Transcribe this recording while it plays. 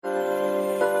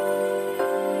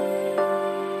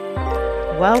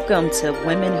Welcome to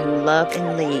Women Who Love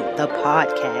and Lead, the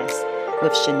podcast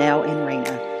with Chanel and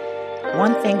Rena.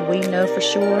 One thing we know for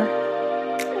sure,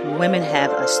 women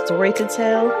have a story to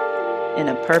tell and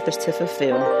a purpose to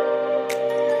fulfill.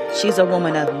 She's a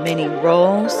woman of many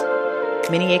roles,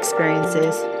 many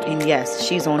experiences, and yes,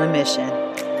 she's on a mission.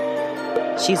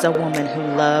 She's a woman who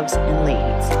loves and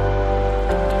leads.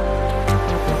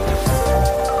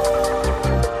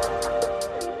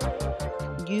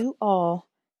 You all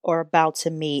are about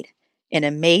to meet an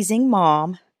amazing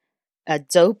mom, a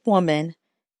dope woman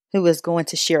who is going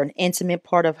to share an intimate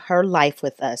part of her life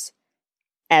with us.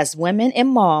 As women and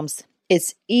moms,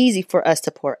 it's easy for us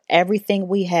to pour everything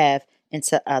we have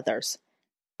into others,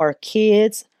 our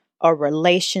kids, our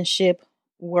relationship,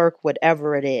 work,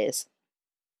 whatever it is.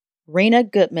 Rena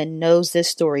Goodman knows this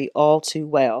story all too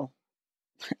well.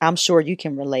 I'm sure you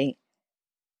can relate.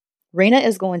 Rena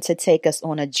is going to take us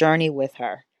on a journey with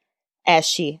her as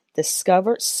she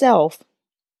discovered self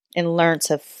and learned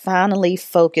to finally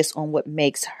focus on what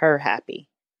makes her happy.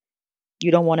 You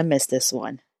don't want to miss this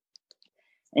one.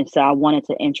 And so I wanted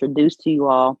to introduce to you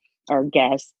all our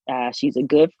guest. She's a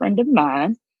good friend of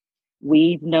mine.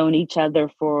 We've known each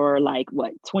other for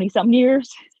 20-something years?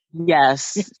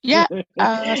 Yes. Yeah.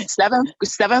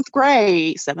 Seventh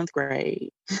grade.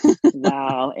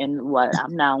 Wow. And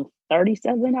I'm now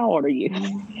 37. How old are you?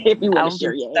 If you want to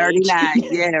share your 39. age.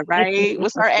 Yeah, right.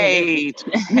 What's her age?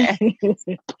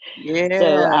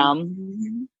 Yeah.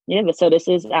 So this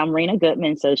is Rena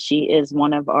Goodman. So she is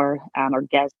one of our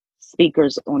guest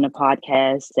speakers on the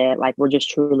podcast that we're just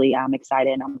truly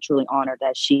excited, and I'm truly honored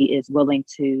that she is willing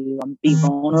to be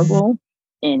vulnerable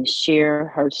and share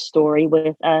her story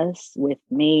with us, with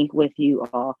me, with you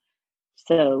all.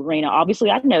 So Rena,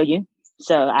 obviously I know you.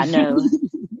 So I know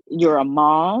you're a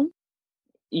mom.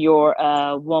 You're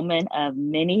a woman of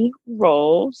many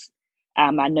roles.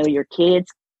 I know your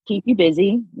kids keep you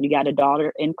busy. You got a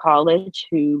daughter in college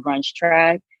who runs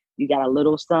track. You got a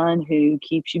little son who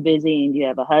keeps you busy, and you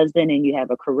have a husband and you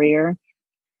have a career.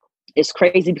 It's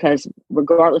crazy because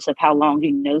regardless of how long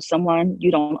you know someone, you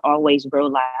don't always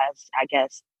realize, I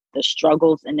guess, the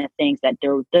struggles and the things that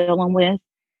they're dealing with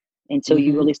until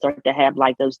you really start to have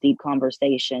those deep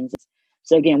conversations.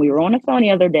 So again, we were on the phone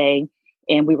the other day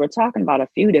and we were talking about a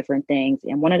few different things.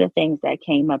 And one of the things that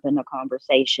came up in the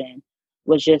conversation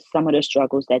was just some of the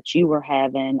struggles that you were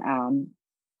having.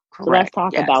 So let's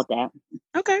talk about that.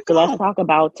 Okay. So let's talk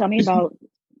about, tell me about,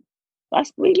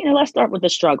 let's start with the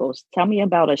struggles. Tell me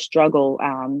about a struggle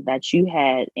that you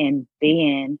had in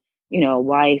being, a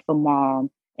wife, a mom,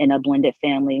 in a blended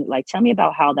family. Tell me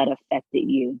about how that affected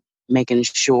you. Making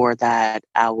sure that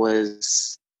I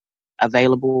was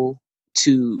available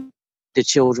to the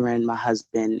children, my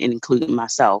husband, and including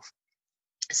myself.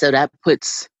 So that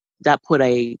put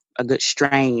a good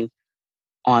strain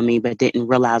on me, but didn't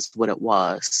realize what it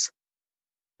was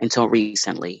until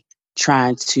recently.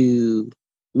 Trying to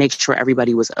make sure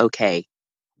everybody was okay,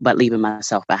 but leaving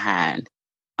myself behind.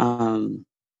 And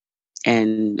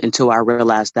until I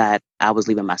realized that I was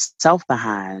leaving myself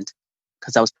behind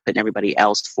because I was putting everybody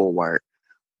else forward.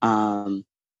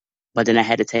 But then I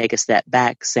had to take a step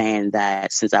back, saying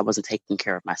that since I wasn't taking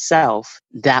care of myself,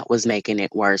 that was making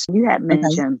it worse. You had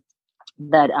mentioned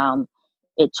that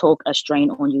it took a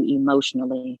strain on you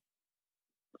emotionally.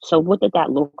 So what did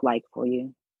that look like for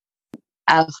you?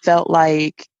 I felt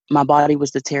like my body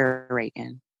was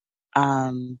deteriorating,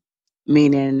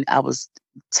 meaning I was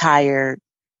tired,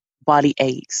 body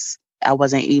aches. I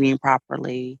wasn't eating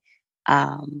properly.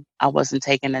 I wasn't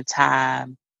taking the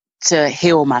time to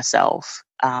heal myself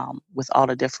with all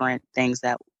the different things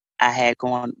that I have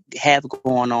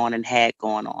going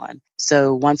on.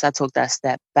 So once I took that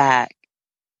step back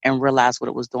and realized what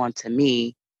it was doing to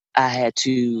me, I had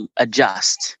to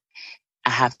adjust. I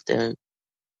have to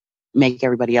make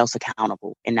everybody else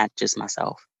accountable and not just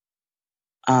myself.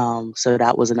 So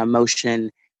that was an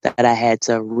emotion that I had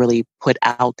to really put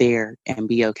out there and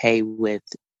be okay with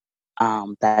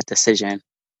that decision.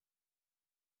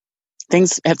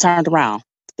 Things have turned around.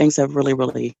 Things have really,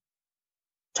 really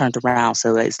turned around.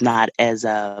 So it's not as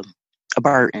a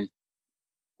burden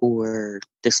or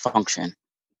dysfunction.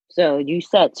 So you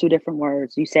said two different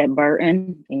words. You said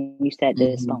burden and you said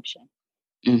dysfunction.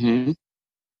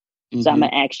 So I'm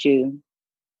going to ask you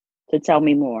to tell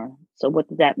me more. So what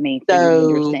does that mean for you when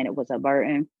you're saying it was a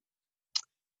burden?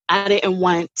 I didn't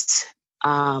want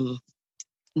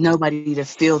nobody to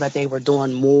feel that they were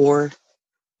doing more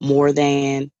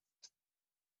than.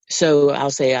 So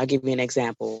I'll give you an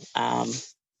example.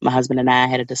 My husband and I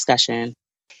had a discussion,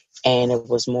 and it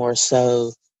was more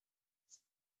so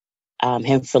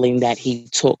him feeling that he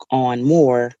took on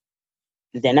more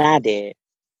than I did.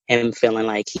 him feeling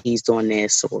like he's doing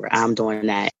this or I'm doing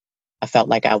that. I felt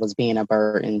like I was being a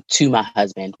burden to my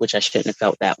husband, which I shouldn't have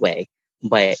felt that way.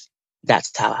 But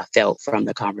that's how I felt from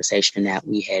the conversation that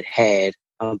we had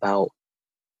about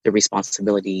the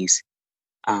responsibilities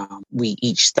we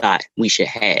each thought we should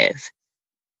have.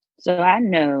 So I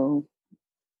know,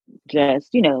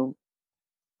 just,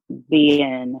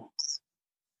 being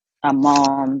a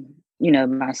mom,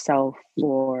 myself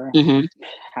for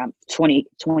 20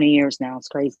 years now. It's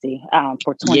crazy.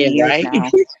 For 20 years right?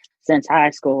 now, since high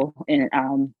school. And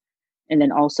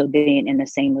then also being in the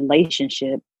same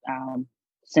relationship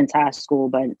since high school,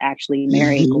 but actually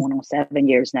married going on 7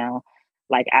 years now.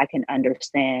 Like, I can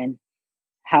understand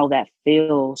how that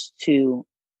feels to,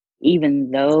 even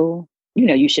though,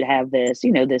 you should have this,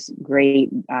 this great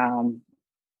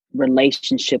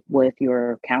relationship with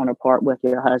your counterpart, with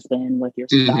your husband, with your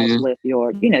spouse, with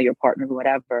your, your partner,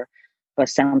 whatever. But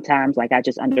sometimes, like, I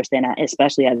just understand that,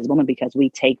 especially as a woman, because we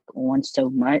take on so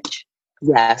much.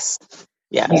 Yes.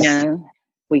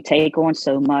 We take on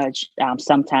so much,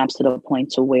 sometimes to the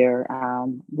point to where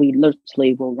we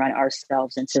literally will run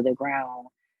ourselves into the ground.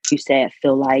 You said,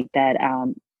 feel like that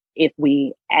if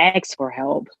we ask for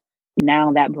help,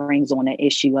 now that brings on the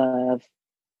issue of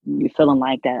you feeling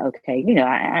like that, okay,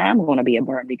 I'm going to be a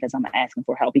burden because I'm asking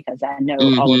for help, because I know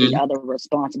all of the other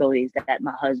responsibilities that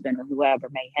my husband or whoever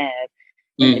may have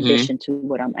in addition to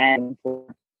what I'm asking for.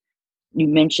 You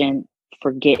mentioned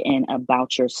forgetting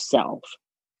about yourself.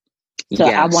 So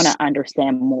I want to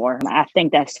understand more. I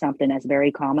think that's something that's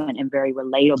very common and very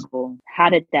relatable. How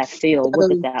did that feel? What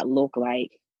did that look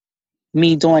like?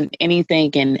 Me doing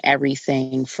anything and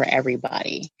everything for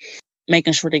everybody.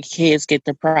 Making sure the kids get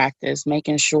the practice,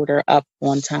 making sure they're up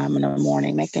on time in the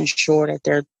morning, making sure that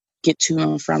they're get to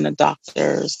and from the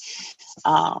doctors.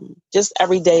 Just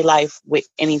everyday life with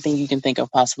anything you can think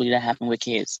of possibly to happen with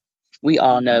kids. We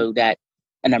all know that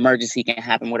an emergency can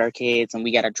happen with our kids, and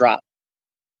we got to drop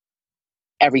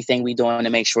everything we doing to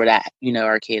make sure that,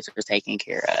 our kids are taken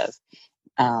care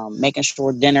of. Making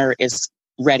sure dinner is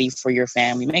ready for your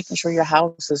family, making sure your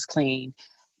house is clean.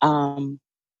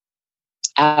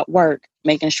 At work,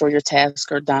 making sure your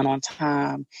tasks are done on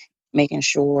time, making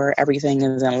sure everything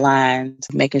is in line,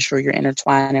 making sure you're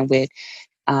intertwining with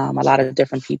a lot of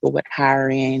different people with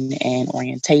hiring and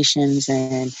orientations,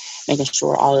 and making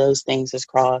sure all of those things is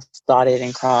dotted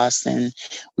and crossed. And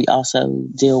we also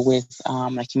deal with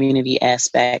a community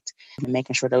aspect, and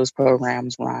making sure those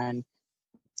programs run,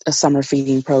 a summer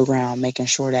feeding program, making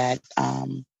sure that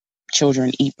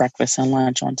children eat breakfast and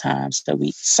lunch on time. So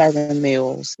we serving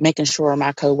meals, making sure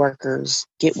my coworkers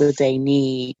get what they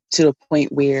need, to the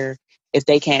point where if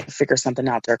they can't figure something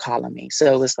out, they're calling me.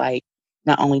 So it's like,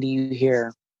 not only do you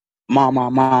hear mom,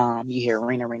 mom, mom, you hear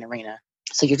Rena, Rena, Rena.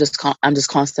 So I'm just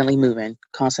constantly moving,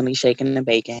 constantly shaking and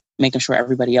baking, making sure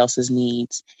everybody else's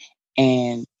needs.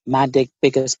 And my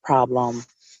biggest problem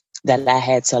that I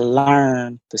had to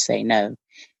learn to say no,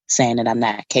 saying that I'm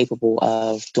not capable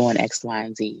of doing X, Y,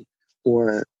 and Z,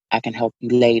 or I can help you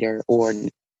later, or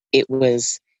it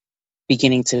was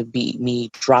beginning to be me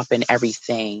dropping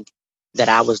everything that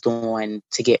I was doing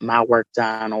to get my work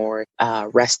done, or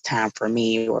rest time for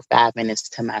me, or 5 minutes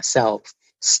to myself,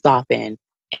 stopping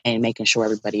and making sure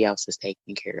everybody else is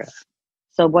taken care of.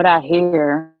 So what I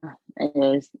hear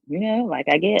is, like,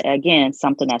 I get, again,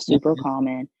 something that's super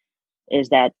common is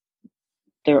that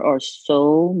there are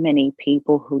so many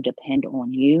people who depend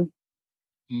on you.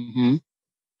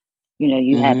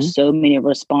 You have so many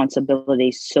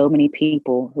responsibilities, so many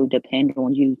people who depend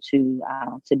on you to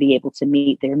be able to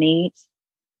meet their needs.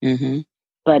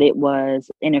 But it was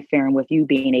interfering with you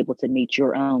being able to meet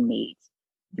your own needs,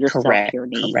 your self-care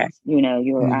needs. Correct.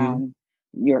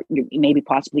 Your maybe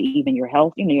possibly even your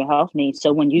health, your health needs.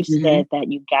 So when you said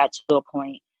that you got to a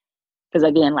point, because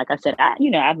again, like I said,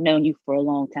 I've known you for a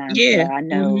long time. Yeah. So I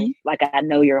know, I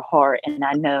know your heart, and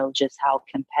I know just how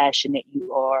compassionate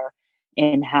you are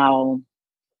and how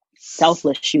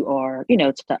selfless you are,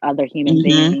 to other human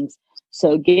beings.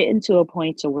 So getting to a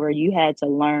point to where you had to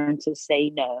learn to say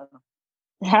no.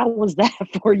 How was that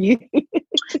for you?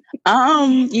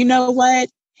 You know what?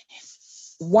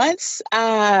 Once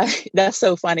that's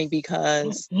so funny,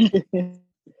 because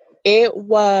it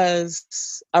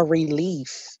was a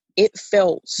relief. It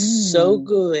felt so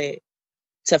good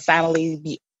to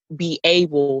finally be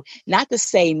able, not to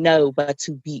say no, but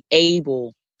to be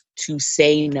able to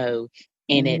say no,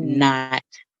 and it not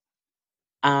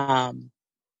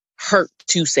hurt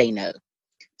to say no.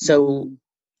 So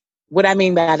what I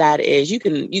mean by that is you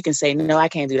can say, no, I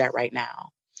can't do that right now,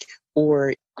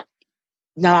 or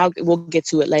no, we'll get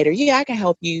to it later. Yeah, I can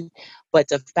help you. But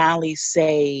to finally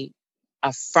say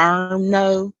a firm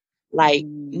no, Like,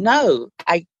 no,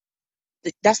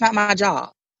 that's not my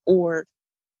job. Or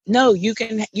no, you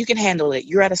can handle it.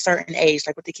 You're at a certain age,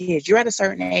 like with the kids, you're at a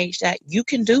certain age that you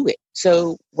can do it.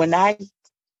 So when I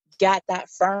got that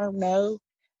firm no,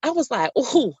 I was like,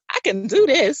 oh, I can do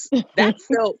this. That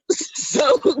felt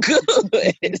so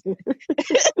good.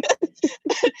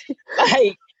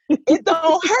 Like, it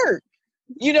don't hurt.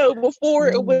 Before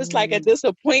it was like a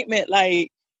disappointment,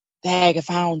 like, dang, if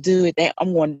I don't do it,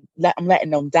 I'm letting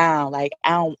them down. Like,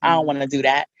 I don't want to do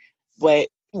that. But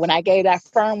when I gave that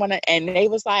firm one, and they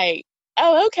was like,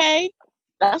 oh, okay,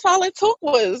 that's all it took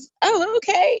was, oh,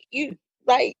 okay, you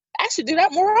like, I should do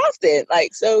that more often.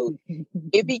 Like, so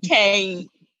it became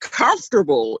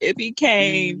comfortable. It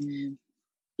became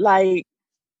like,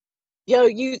 yo,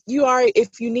 you are,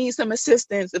 if you need some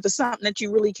assistance, if it's something that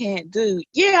you really can't do,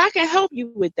 yeah, I can help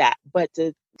you with that. But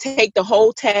to take the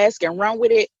whole task and run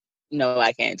with it, no,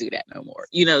 I can't do that no more.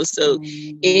 So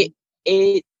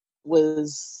it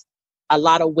was a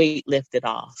lot of weight lifted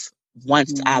off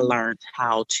once I learned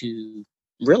how to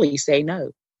really say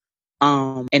no.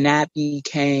 And that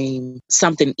became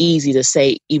something easy to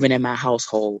say, even in my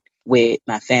household with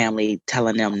my family,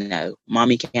 telling them no,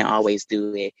 mommy can't always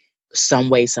do it. Some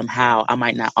way, somehow, I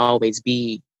might not always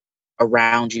be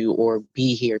around you or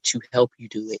be here to help you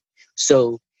do it.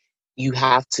 So you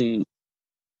have to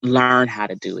learn how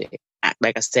to do it.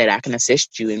 Like I said, I can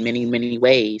assist you in many, many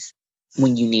ways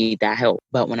when you need that help.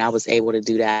 But when I was able to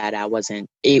do that,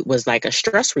 it was like a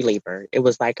stress reliever. It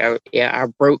was like I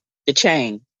broke the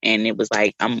chain, and it was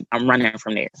like, I'm running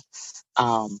from there.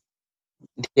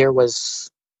 There was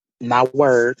my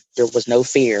word. There was no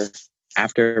fear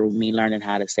after me learning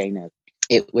how to say no.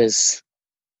 It was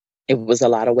a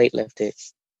lot of weight lifted.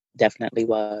 Definitely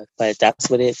was. But that's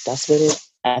what it,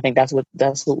 I think that's what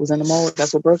was in the mold.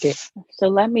 That's what broke it. So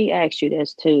let me ask you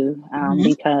this too,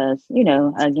 because,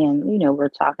 again, we're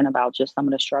talking about just some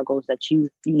of the struggles that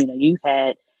you've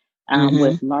had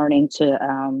with learning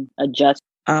to adjust.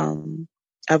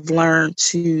 I've learned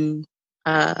to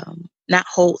not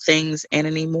hold things in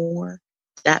anymore.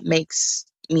 That makes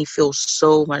me feel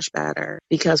so much better,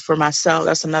 because for myself,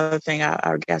 that's another thing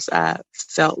I guess I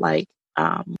felt like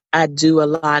I do a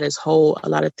lot, is hold a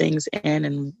lot of things in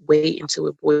and wait until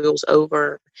it boils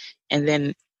over, and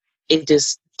then it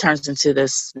just turns into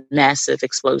this massive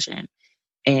explosion,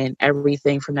 and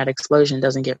everything from that explosion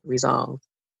doesn't get resolved.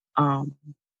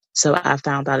 So I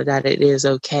found out that it is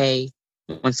okay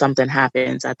when something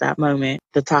happens at that moment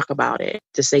to talk about it,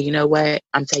 to say, you know what,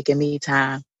 I'm taking me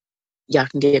time. Y'all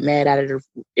can get mad at it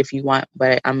if you want,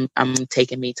 but I'm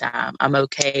taking me time. I'm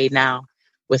okay now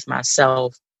with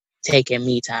myself taking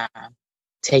me time,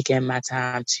 taking my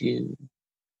time to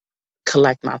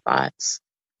collect my thoughts,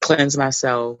 cleanse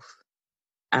myself,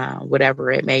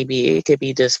 whatever it may be. It could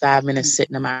be just 5 minutes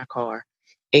sitting in my car.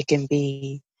 It can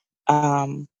be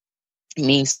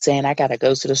me saying, I gotta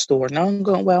go to the store. No, I'm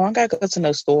going, well, I don't gotta go to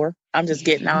no store. I'm just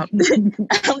getting out.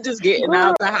 I'm just getting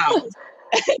out the house.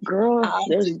 Girl,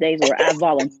 there's days where I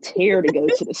volunteer to go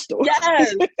to the store.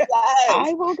 Yes.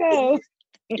 I will go.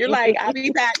 You're like, I'll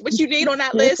be back. What you need on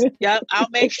that list? Yep, I'll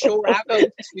make sure I go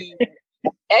to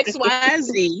X, Y, and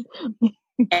Z.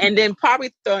 And then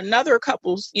probably throw another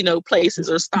couple, places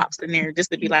or stops in there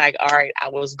just to be like, all right, I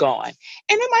was gone. And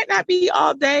it might not be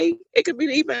all day. It could be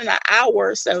even an hour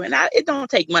or so. And it don't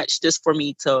take much just for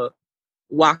me to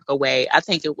walk away. I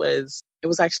think it was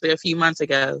actually a few months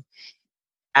ago.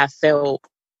 I felt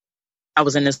I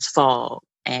was in this fog,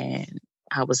 and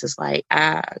I was just like,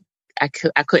 I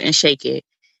couldn't shake it.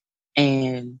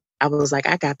 And I was like,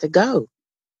 I got to go.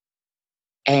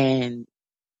 And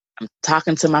I'm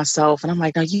talking to myself, and I'm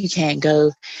like, no, you can't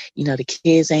go. The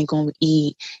kids ain't going to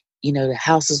eat. The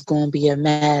house is going to be a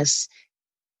mess.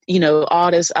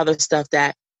 All this other stuff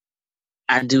that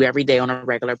I do every day on a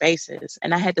regular basis.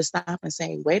 And I had to stop and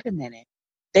say, wait a minute.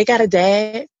 They got a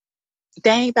dad. They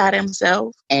ain't by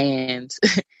themselves. And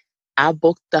I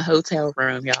booked the hotel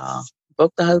room, y'all.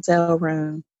 Booked the hotel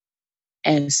room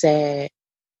and said,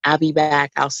 I'll be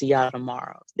back. I'll see y'all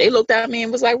tomorrow. They looked at me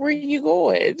and was like, where are you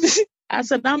going? I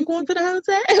said, I'm going to the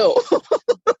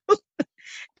hotel.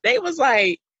 They was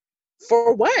like,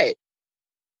 for what?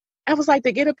 I was like,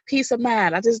 to get a peace of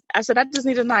mind. I said, I just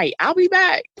need a night. I'll be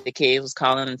back. The kid was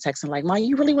calling and texting like, Mom,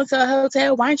 you really went to a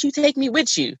hotel? Why didn't you take me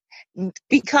with you?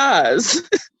 Because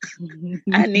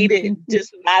I needed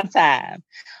just my time.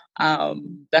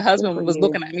 The husband was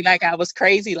looking at me like I was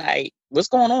crazy. Like, what's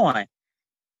going on?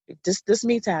 This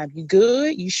me time. You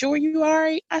good? You sure you all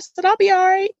right? I said, I'll be all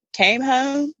right. Came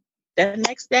home the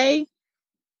next day,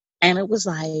 and it was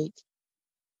like,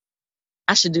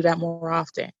 I should do that more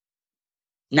often.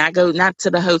 not to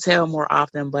the hotel more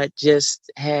often, but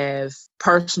just have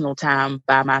personal time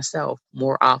by myself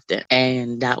more often.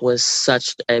 And that was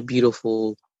such a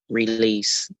beautiful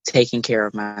release. Taking care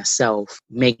of myself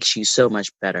makes you so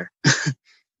much better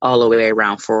all the way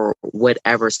around for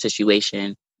whatever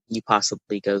situation you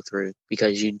possibly go through,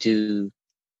 because you do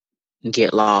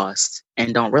get lost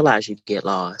and don't realize you get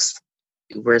lost.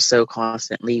 We're so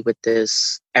constantly with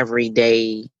this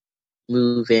everyday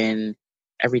moving,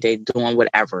 every day doing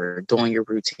whatever, doing your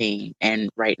routine. And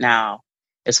right now,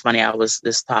 it's funny, I was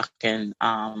just talking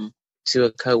to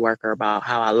a coworker about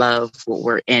how I love what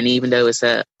we're in, even though it's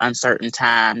an uncertain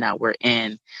time that we're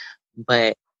in,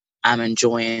 but I'm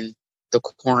enjoying the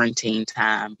quarantine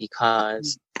time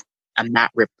because I'm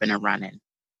not ripping and running.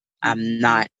 I'm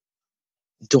not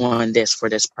doing this for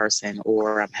this person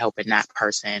or I'm helping that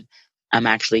person. I'm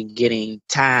actually getting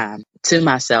time to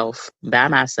myself, by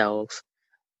myself,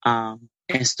 and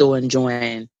still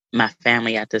enjoying my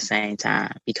family at the same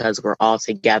time because we're all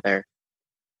together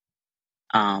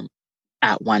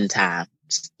at one time.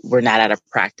 We're not at a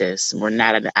practice. We're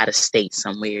not at a state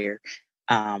somewhere.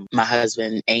 My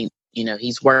husband ain't,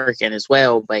 he's working as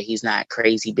well, but he's not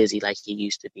crazy busy like he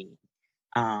used to be.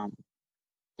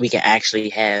 We can actually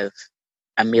have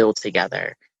a meal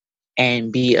together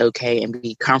and be okay and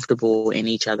be comfortable in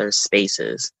each other's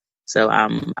spaces. So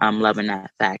I'm loving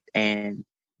that fact. And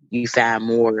you find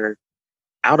more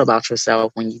out about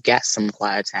yourself when you got some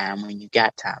quiet time, when you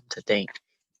got time to think.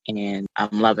 And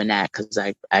I'm loving that because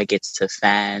I get to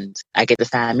find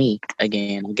me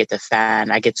again.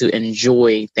 I get to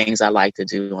enjoy things I like to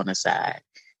do on the side.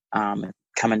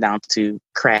 Coming down to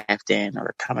crafting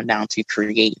or coming down to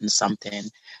creating something.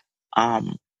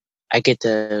 I get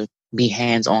to be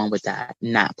hands on with that,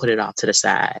 not put it off to the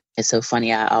side. It's so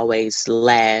funny. I always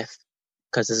laugh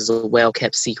because this is a well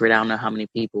kept secret. I don't know how many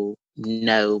people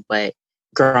know, but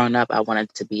growing up, I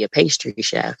wanted to be a pastry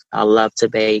chef. I love to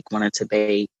bake, wanted to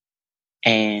bake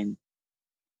and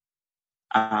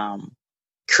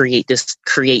create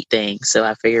things. So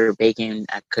I figured baking,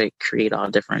 I could create all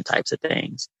different types of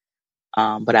things.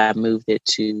 But I moved it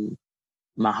to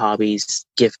my hobbies,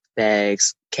 gift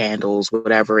bags, candles,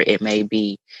 whatever it may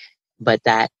be. But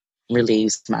that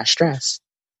relieves my stress.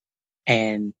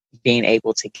 And being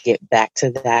able to get back to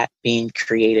that, being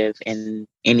creative in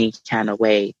any kind of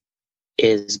way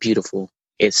is beautiful.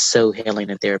 It's so healing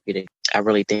and therapeutic. I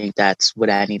really think that's what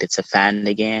I needed to find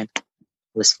again,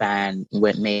 was find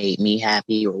what made me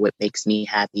happy or what makes me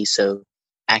happy so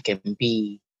I can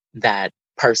be that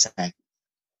person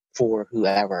for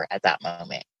whoever at that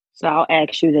moment. So I'll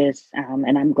ask you this,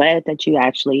 and I'm glad that you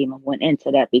actually even went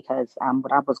into that because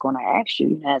what I was going to ask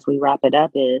you as we wrap it up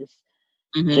is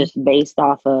just based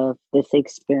off of this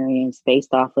experience,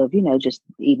 based off of, just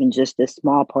even just this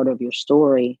small part of your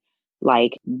story,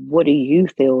 like, what do you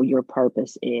feel your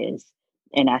purpose is?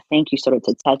 And I think you started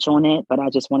to touch on it, but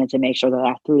I just wanted to make sure that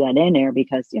I threw that in there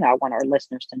because, I want our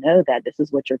listeners to know that this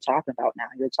is what you're talking about now.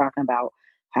 You're talking about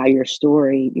how your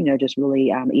story, just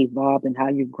really evolved and how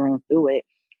you've grown through it.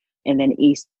 And then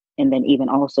even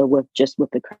also with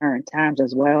the current times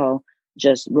as well,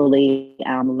 just really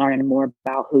learning more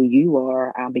about who you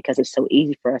are because it's so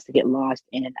easy for us to get lost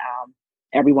in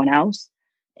everyone else,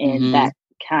 and that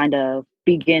kind of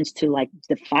begins to like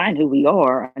define who we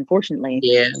are, unfortunately.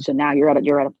 Yeah. So now you're at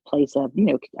a place of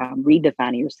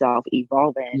redefining yourself,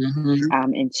 evolving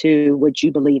into what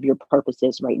you believe your purpose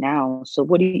is right now. So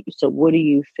what do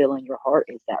you feel in your heart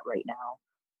is that right now?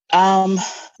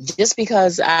 Just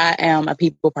because I am a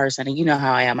people person and you know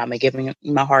how I am, I'm a giving,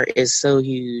 my heart is so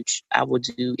huge. I will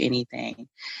do anything.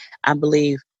 I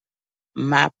believe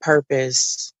my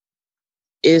purpose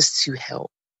is to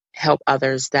help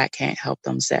others that can't help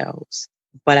themselves,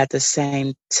 but at the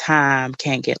same time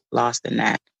can't get lost in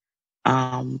that.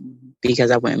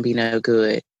 Because I wouldn't be no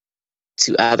good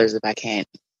to others if I can't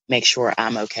make sure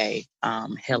I'm okay,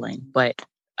 healing. But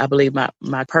I believe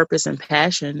my purpose and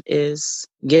passion is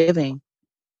giving,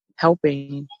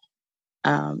 helping.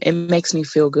 It makes me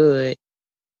feel good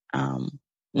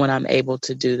when I'm able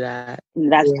to do that.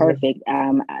 That's perfect.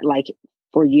 Like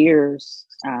for years,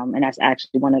 and that's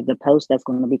actually one of the posts that's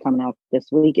going to be coming out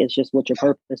this week is just what your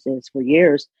purpose is. For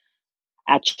years,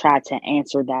 I tried to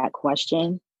answer that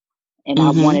question. And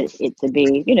I wanted it to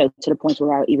be, to the point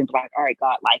where I even like, all right,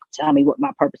 God, like, tell me what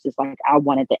my purpose is. Like, I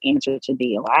wanted the answer to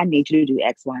be, well, I need you to do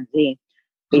X, Y, and Z.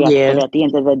 But at the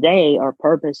end of the day, our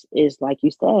purpose is, like you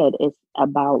said, it's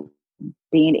about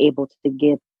being able to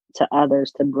give to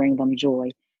others to bring them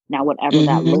joy. Now, whatever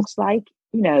that looks like,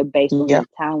 based on your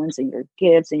talents and your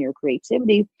gifts and your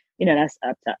creativity, that's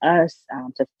up to us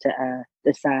to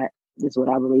decide. Is what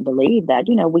I really believe that,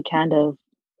 we kind of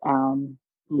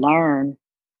learn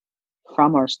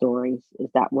from our stories. Is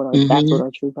that what that's Hmm. what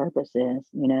our true purpose is,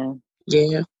 you know?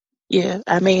 Yeah. Yeah.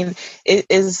 I mean, it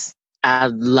is,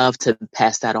 I'd love to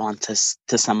pass that on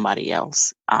to somebody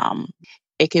else.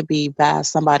 It could be by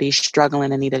somebody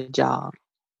struggling and need a job.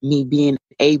 Me being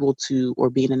able to, or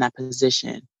being in that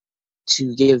position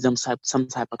to give them some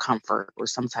type of comfort or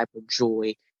some type of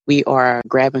joy. We are a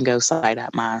grab and go site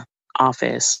at my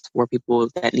office for people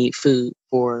that need food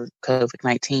for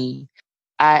COVID-19.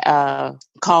 I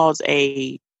called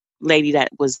a lady that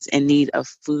was in need of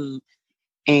food,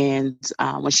 and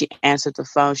when she answered the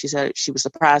phone, she said she was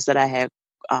surprised that I had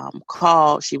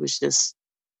called. She was just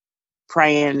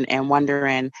praying and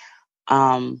wondering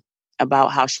um,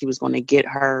 about how she was going to get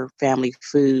her family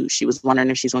food. She was wondering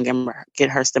if she's going to get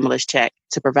her stimulus check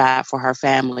to provide for her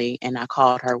family. And I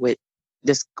called her with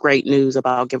this great news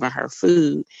about giving her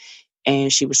food.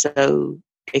 And she was so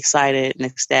excited and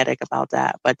ecstatic about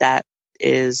that. But that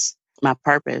is my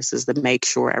purpose, is to make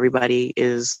sure everybody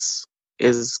is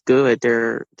good.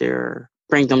 They're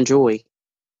bring them joy.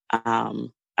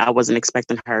 I wasn't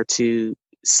expecting her to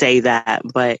say that,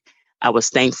 but I was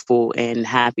thankful and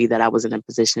happy that I was in a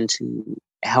position to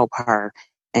help her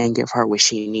and give her what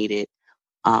she needed,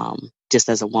 just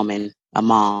as a woman, a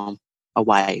mom, a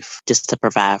wife, just to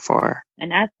provide for her.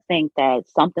 And I think that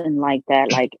something like that,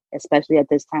 like especially at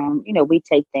this time, you know, we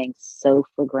take things so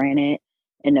for granted.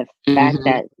 And the fact Hmm.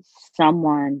 that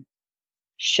someone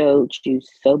showed you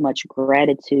so much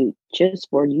gratitude just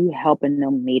for you helping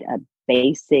them meet a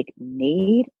basic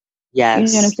need, you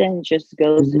know what I'm Yes. saying? It just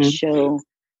goes to Hmm. show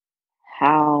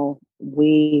how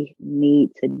we need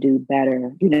to do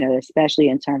better, you know, especially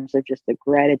in terms of just the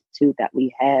gratitude that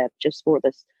we have just for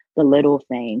the little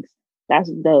things. That's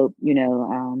dope, you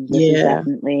know. This is Yeah.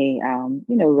 definitely,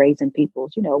 you know, raising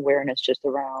people's, you know, awareness just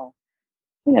around,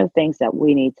 you know, things that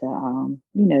we need to,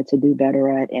 you know, to do better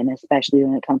at, and especially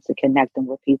when it comes to connecting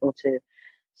with people too.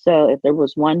 So, if there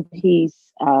was one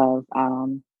piece of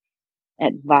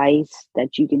advice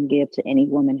that you can give to any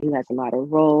woman who has a lot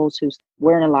of roles, who's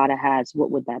wearing a lot of hats,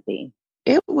 what would that be?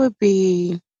 It would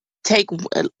be take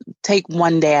take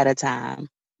one day at a time.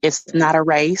 It's not a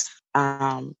race.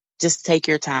 Just take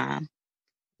your time.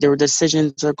 The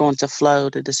decisions are going to flow.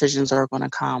 The decisions are going to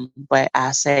come. But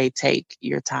I say take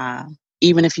your time.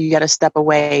 Even if you got to step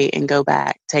away and go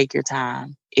back, take your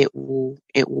time. It will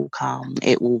come.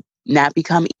 It will not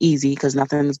become easy, because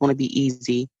nothing is going to be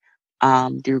easy.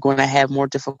 You're going to have more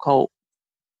difficult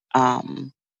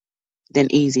um,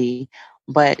 than easy,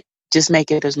 but just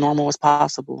make it as normal as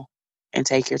possible and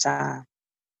take your time.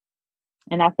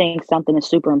 And I think something is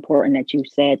super important that you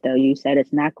said, though. You said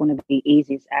it's not going to be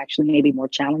easy. It's actually maybe more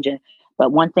challenging.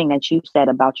 But one thing that you said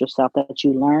about yourself that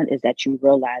you learned is that you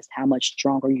realized how much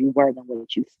stronger you were than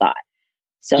what you thought.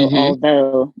 So Hmm.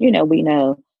 although, you know, we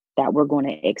know that we're going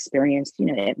to experience, you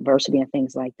know, adversity and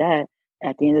things like that,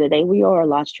 at the end of the day, we are a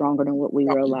lot stronger than what we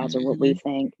realize or what we Hmm.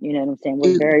 think. You know what I'm saying?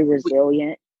 We're We, very we,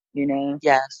 resilient, you know.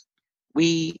 yes,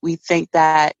 we think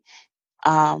that,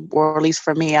 or at least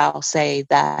for me, I'll say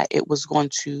that it was going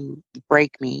to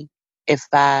break me if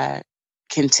I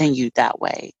continued that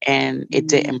way, and it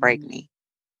didn't break Mm-hmm. me.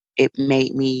 It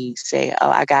made me say, "Oh,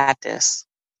 I got this."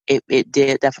 It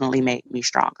did definitely make me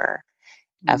stronger.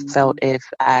 I Mm-hmm. felt if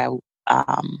I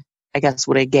guess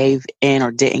would have gave in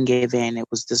or didn't give in, it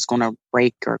was just going to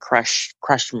break or crush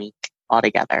me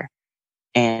altogether.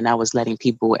 And I was letting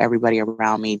everybody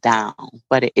around me down,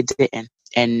 but it didn't.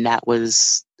 And that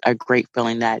was a great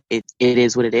feeling that it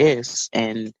is what it is.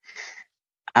 And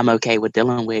I'm okay with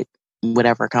dealing with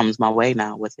whatever comes my way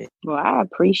now with it. Well, I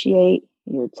appreciate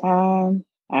your time.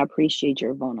 I appreciate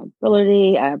your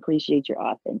vulnerability. I appreciate your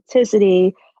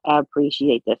authenticity. I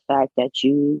appreciate the fact that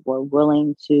you were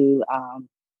willing to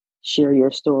share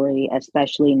your story,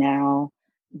 especially now.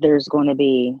 There's going to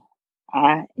be,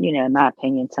 you know, in my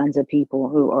opinion, tons of people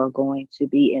who are going to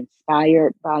be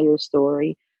inspired by your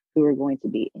story, who are going to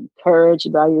be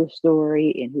encouraged by your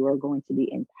story, and who are going to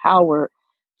be empowered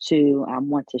to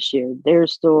want to share their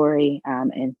story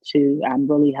and to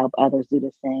really help others do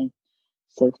the same.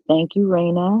 So thank you,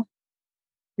 Raina.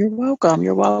 You're welcome.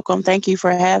 You're welcome. Thank you for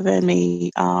having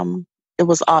me. It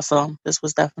was awesome. This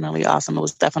was definitely awesome. It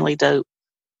was definitely dope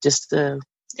just to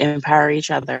empower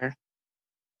each other.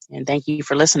 And thank you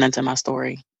for listening to my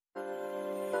story.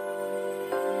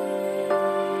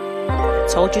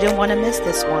 Told you didn't want to miss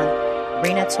this one.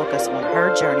 Rena took us on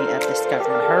her journey of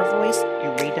discovering her voice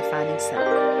and redefining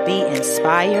self. Be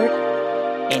inspired,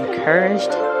 encouraged,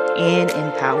 and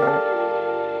empowered.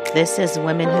 This is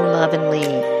Women Who Love and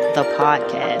Lead, the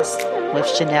podcast with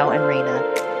Chanel and Rena.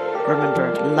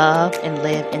 Remember, love and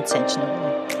live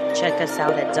intentionally. Check us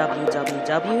out at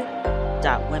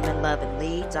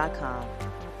www.womenloveandlead.com.